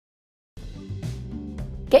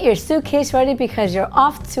Get your suitcase ready because you're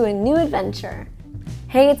off to a new adventure.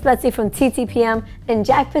 Hey, it's Betsy from TTPM and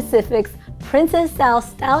Jakks Pacific's Princess Style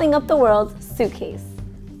Styling Up the World suitcase.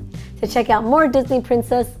 To check out more Disney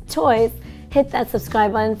Princess toys, hit that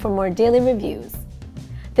subscribe button for more daily reviews.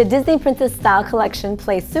 The Disney Princess Style Collection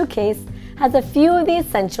Play Suitcase has a few of the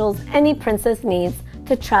essentials any princess needs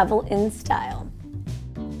to travel in style.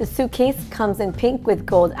 The suitcase comes in pink with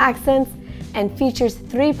gold accents and features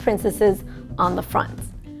 3 princesses on the front: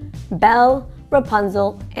 Belle,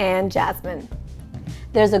 Rapunzel, and Jasmine.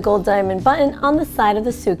 There's a gold diamond button on the side of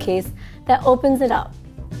the suitcase that opens it up.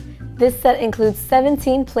 This set includes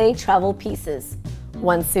 17 play travel pieces,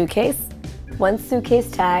 1 suitcase, 1 suitcase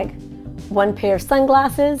tag, 1 pair of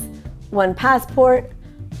sunglasses, 1 passport,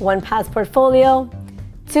 1 passport folio,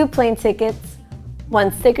 2 plane tickets,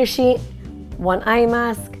 1 sticker sheet, 1 eye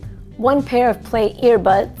mask, 1 pair of play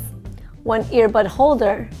earbuds, 1 earbud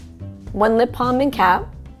holder, 1 lip balm and cap,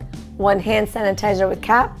 1 hand sanitizer with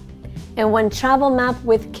cap, and 1 travel map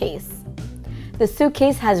with case. The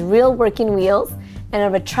suitcase has real working wheels and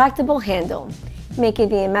a retractable handle, making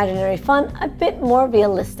the imaginary fun a bit more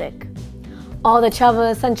realistic. All the travel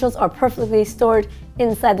essentials are perfectly stored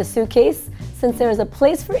inside the suitcase since there is a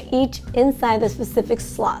place for each inside the specific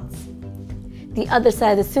slots. The other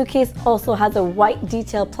side of the suitcase also has a white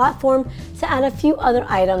detail platform to add a few other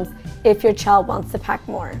items if your child wants to pack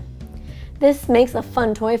more. This makes a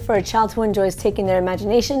fun toy for a child who enjoys taking their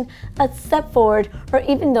imagination a step forward, or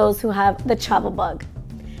even those who have the travel bug.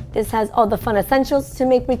 This has all the fun essentials to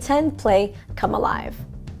make pretend play come alive.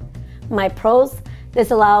 My pros: this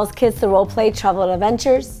allows kids to role-play travel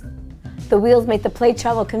adventures. The wheels make the play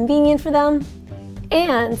travel convenient for them.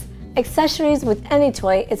 And accessories with any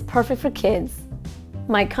toy is perfect for kids.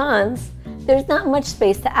 My cons: there's not much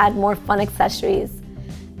space to add more fun accessories.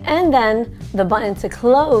 And then the button to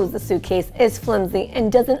close the suitcase is flimsy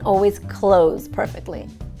and doesn't always close perfectly.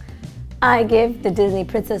 I give the Disney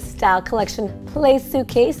Princess Style Collection Play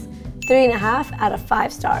Suitcase 3.5 out of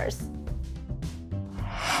 5 stars.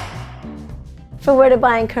 For where to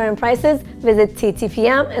buy and current prices, visit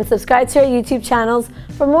TTPM and subscribe to our YouTube channels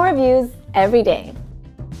for more reviews every day.